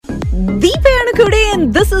ദീപയാണ് കൂടെ.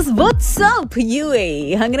 This is WhatsApp UA.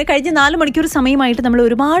 അങ്ങനെ കഴിഞ്ഞ 4 മണിക്കൂർ സമയമായിട്ട് നമ്മൾ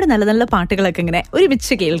ഒരുപാട് നല്ല നല്ല പാട്ടുകളൊക്കെ ഇങ്ങനെ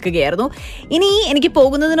ഒരുമിച്ച് കേൾക്കുകയായിരുന്നു. ഇനി എനിക്ക്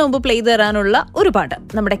പോകുന്നതിന് മുമ്പ് പ്ലേ തരാനുള്ള ഒരു പാട്ട്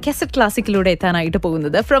നമ്മുടെ കാസറ്റ് ക്ലാസിക്കിലൂടെ എത്താനായിട്ട്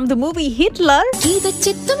പോകുന്നത് ഫ്രം ദ മൂവി ഹിറ്റ്ലർ.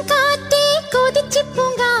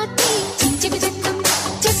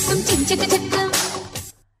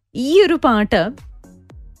 ഈ ഒരു പാട്ട്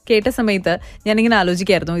കേട്ട സമയത്ത് ഞാനിങ്ങനെ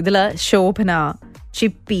ആലോചിക്കായിരുന്നു, ഇതില് ശോഭന,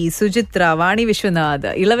 ചിപ്പി, സുചിത്ര, വാണി വിശ്വനാഥ്,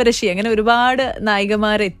 ഇളവരശി, അങ്ങനെ ഒരുപാട്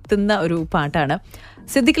നായികമാരെത്തുന്ന ഒരു പാട്ടാണ്.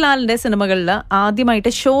 സിദ്ദിഖ് ലാലിന്റെ സിനിമകളിൽ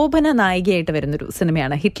ആദ്യമായിട്ട് ശോഭന നായികയായിട്ട് വരുന്നൊരു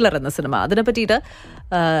സിനിമയാണ് ഹിറ്റ്ലർ എന്ന സിനിമ. അതിനെ പറ്റിയിട്ട്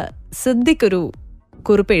സിദ്ദിഖ് ഒരു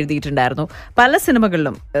കുറിപ്പ് എഴുതിയിട്ടുണ്ടായിരുന്നു. പല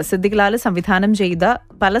സിനിമകളിലും സിദ്ദിഖ് ലാൽ സംവിധാനം ചെയ്ത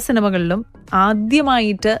പല സിനിമകളിലും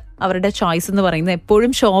ആദ്യമായിട്ട് അവരുടെ ചോയ്സ് എന്ന് പറയുന്നത്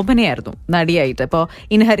എപ്പോഴും ശോഭനയായിരുന്നു നടിയായിട്ട്. ഇപ്പോൾ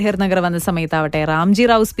ഇൻ ഹരിഹർ നഗർ വന്ന സമയത്താവട്ടെ, റാംജി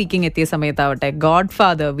റാവു സ്പീക്കിംഗ് എത്തിയ സമയത്താവട്ടെ, ഗോഡ്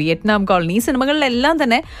ഫാദർ, വിയറ്റ്നാം കോളനി, ഈ സിനിമകളിലെല്ലാം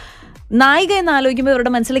തന്നെ നായിക എന്ന് ആലോചിക്കുമ്പോൾ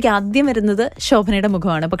അവരുടെ മനസ്സിലേക്ക് ആദ്യം വരുന്നത് ശോഭനയുടെ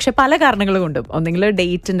മുഖമാണ്. പക്ഷെ പല കാരണങ്ങൾ കൊണ്ടും, ഒന്നെങ്കിൽ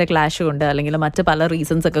ഡേറ്റിന്റെ ക്ലാഷ് കൊണ്ട്, അല്ലെങ്കിൽ മറ്റ് പല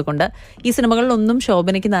റീസൺസ് ഒക്കെ കൊണ്ട് ഈ സിനിമകളിലൊന്നും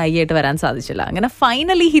ശോഭനയ്ക്ക് നായികയായിട്ട് വരാൻ സാധിച്ചില്ല. അങ്ങനെ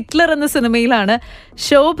ഫൈനലി ഹിറ്റ്ലർ എന്ന സിനിമയിലാണ്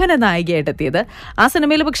ശോഭന നായികയായിട്ട് എത്തിയത്. ആ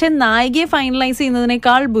സിനിമയിൽ പക്ഷെ നായികയെ ഫൈനലൈസ്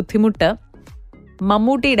ചെയ്യുന്നതിനേക്കാൾ ബുദ്ധിമുട്ട്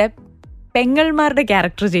മമ്മൂട്ടിയുടെ പെങ്ങൾമാരുടെ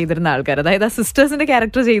ക്യാരക്ടർ ചെയ്തിരുന്ന ആൾക്കാർ, അതായത് ആ സിസ്റ്റേഴ്സിന്റെ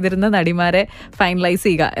ക്യാരക്ടർ ചെയ്തിരുന്ന നടിമാരെ ഫൈനലൈസ്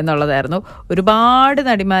ചെയ്യുക എന്നുള്ളതായിരുന്നു. ഒരുപാട്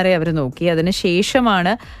നടിമാരെ അവർ നോക്കി.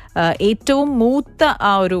 അതിനുശേഷമാണ് ഏറ്റവും മൂത്ത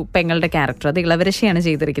ആ ഒരു പെങ്ങളുടെ ക്യാരക്ടർ, അത് ഇളവരശിയാണ്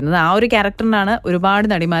ചെയ്തിരിക്കുന്നത്. ആ ഒരു ക്യാരക്ടറിനാണ് ഒരുപാട്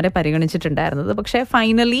നടിമാരെ പരിഗണിച്ചിട്ടുണ്ടായിരുന്നത്. പക്ഷേ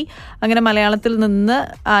ഫൈനലി അങ്ങനെ മലയാളത്തിൽ നിന്ന്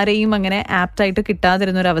ആരെയും അങ്ങനെ ആപ്റ്റായിട്ട്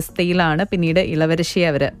കിട്ടാതിരുന്ന ഒരു അവസ്ഥയിലാണ് പിന്നീട് ഇളവരശിയെ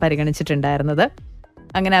അവർ പരിഗണിച്ചിട്ടുണ്ടായിരുന്നത്.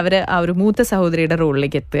 അങ്ങനെ അവർ ആ ഒരു മൂത്ത സഹോദരിയുടെ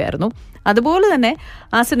റോളിലേക്ക് എത്തുകയായിരുന്നു. അതുപോലെ തന്നെ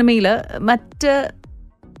ആ സിനിമയിൽ മറ്റ്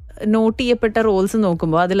നോട്ട് ചെയ്യപ്പെട്ട റോൾസ്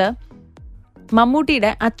നോക്കുമ്പോൾ അതിൽ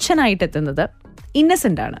മമ്മൂട്ടിയുടെ അച്ഛനായിട്ട് എത്തുന്നത്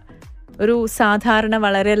ഇന്നസെൻ്റ് ആണ്. ഒരു സാധാരണ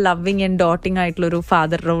വളരെ ലവിങ് ആൻഡ് ഡോട്ടിങ് ആയിട്ടുള്ളൊരു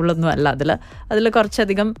ഫാദർ റോളൊന്നും അല്ല അതിൽ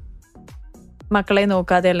കുറച്ചധികം മക്കളെ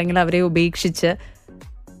നോക്കാതെ അല്ലെങ്കിൽ അവരെ ഉപേക്ഷിച്ച്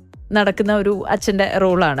നടക്കുന്ന ഒരു അച്ഛൻ്റെ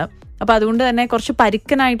റോളാണ്. അപ്പോൾ അതുകൊണ്ട് തന്നെ കുറച്ച്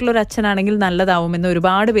പരുക്കനായിട്ടുള്ള ഒരു അച്ഛനാണെങ്കിൽ നല്ലതാവുമെന്ന്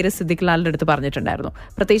ഒരുപാട് പേര് സിദ്ദിഖ് ലാലിൻ്റെ അടുത്ത് പറഞ്ഞിട്ടുണ്ടായിരുന്നു.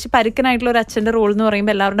 പ്രത്യേകിച്ച് പരുക്കനായിട്ടുള്ള ഒരു അച്ഛൻ്റെ റോൾ എന്ന്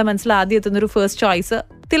പറയുമ്പോൾ എല്ലാവരുടെ മനസ്സിൽ ആദ്യം എത്തുന്നൊരു ഫസ്റ്റ് ചോയ്സ്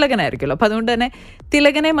തിലകനായിരിക്കുമല്ലോ. അപ്പോൾ അതുകൊണ്ട് തന്നെ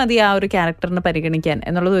തിലകനെ മതി ആ ഒരു ക്യാരക്ടറിന് പരിഗണിക്കാൻ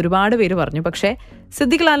എന്നുള്ളത് ഒരുപാട് പേര് പറഞ്ഞു. പക്ഷേ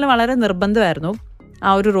സിദ്ദിഖ് ലാലിന് വളരെ നിർബന്ധമായിരുന്നു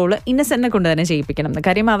ആ ഒരു റോള് ഇന്നസെന്റിനെ കൊണ്ട് തന്നെ ചെയ്യിപ്പിക്കണം എന്ന്.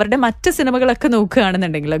 കാര്യം അവരുടെ മറ്റ് സിനിമകളൊക്കെ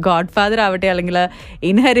നോക്കുകയാണെന്നുണ്ടെങ്കിൽ ഗോഡ് ഫാദർ ആവട്ടെ, അല്ലെങ്കിൽ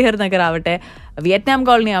ഇൻ ഹരിഹർ നഗർ ആവട്ടെ, വിയറ്റ്നാം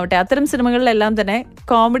കോളനി ആവട്ടെ, അത്തരം സിനിമകളിലെല്ലാം തന്നെ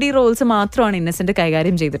കോമഡി റോൾസ് മാത്രമാണ് ഇന്നസെന്റ്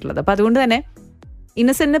കൈകാര്യം ചെയ്തിട്ടുള്ളത്. അപ്പം അതുകൊണ്ട് തന്നെ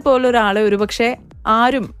ഇന്നസെന്റിനെ പോലെ ഒരാളെ ഒരുപക്ഷെ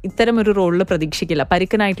ആരും ഇത്തരം ഒരു റോളിൽ പ്രതീക്ഷിക്കില്ല,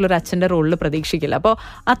 പരിക്കനായിട്ടുള്ള ഒരു അച്ഛൻ്റെ റോളിൽ പ്രതീക്ഷിക്കില്ല. അപ്പോൾ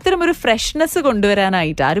അത്തരം ഒരു ഫ്രഷ്നെസ്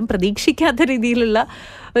കൊണ്ടുവരാനായിട്ട്, ആരും പ്രതീക്ഷിക്കാത്ത രീതിയിലുള്ള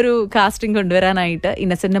ഒരു കാസ്റ്റിംഗ് കൊണ്ടുവരാനായിട്ട്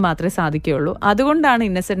ഇന്നസെന്റിന് മാത്രമേ സാധിക്കുകയുള്ളൂ. അതുകൊണ്ടാണ്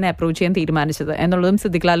ഇന്നസെന്റിനെ അപ്രോച്ച് ചെയ്യാൻ തീരുമാനിച്ചത് എന്നുള്ളതും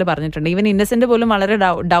സിദ്ദിഖ് ലാൽ പറഞ്ഞിട്ടുണ്ട്. ഈവൻ ഇന്നസെന്റ് പോലും വളരെ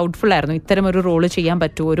ഡൗട്ട്ഫുൾ ആയിരുന്നു, ഇത്തരം ഒരു റോള് ചെയ്യാൻ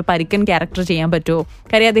പറ്റുമോ, ഒരു പരിക്കൻ ക്യാരക്ടർ ചെയ്യാൻ പറ്റുമോ.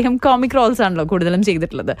 കാര്യം അദ്ദേഹം കോമിക് റോൾസ് ആണല്ലോ കൂടുതലും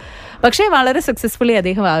ചെയ്തിട്ടുള്ളത്. പക്ഷേ വളരെ സക്സസ്ഫുള്ളി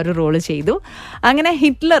അദ്ദേഹം ആ ഒരു റോള് ചെയ്തു. അങ്ങനെ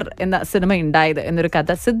ഹിറ്റ്ലർ എന്ന സിനിമ ഉണ്ടായത് എന്നൊരു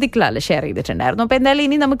കഥ സിദ്ദിഖ് ലാൽ ഷെയർ ചെയ്തിട്ടുണ്ടായിരുന്നു. അപ്പോൾ എന്തായാലും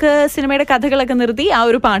ഇനി നമുക്ക് സിനിമയുടെ കഥകളൊക്കെ നിർത്തി ആ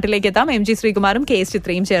ഒരു പാട്ടിലേക്ക് എത്താം. MG ശ്രീകുമാറും KS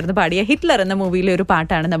ചിത്രയും ചേർന്ന് പാടിയ ഹിറ്റ്ലർ എന്ന മൂവിയിലെ ഒരു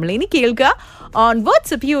പാട്ടാണ് നമ്മൾ ഇനി കേൾക്കുക. ഓൺ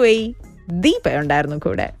വാട്സ്ആപ്പ് UA ദീപ ഉണ്ടായിരുന്നു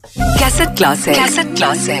കൂടെ. Cassette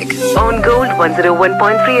Classic on Gold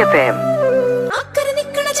 101.3 FM.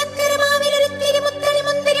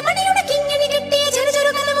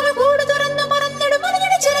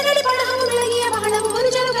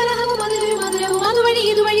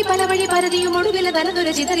 പല വഴി പരതിയും ഒടുവില തലതുര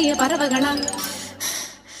ചിതറിയ പറവകളാം.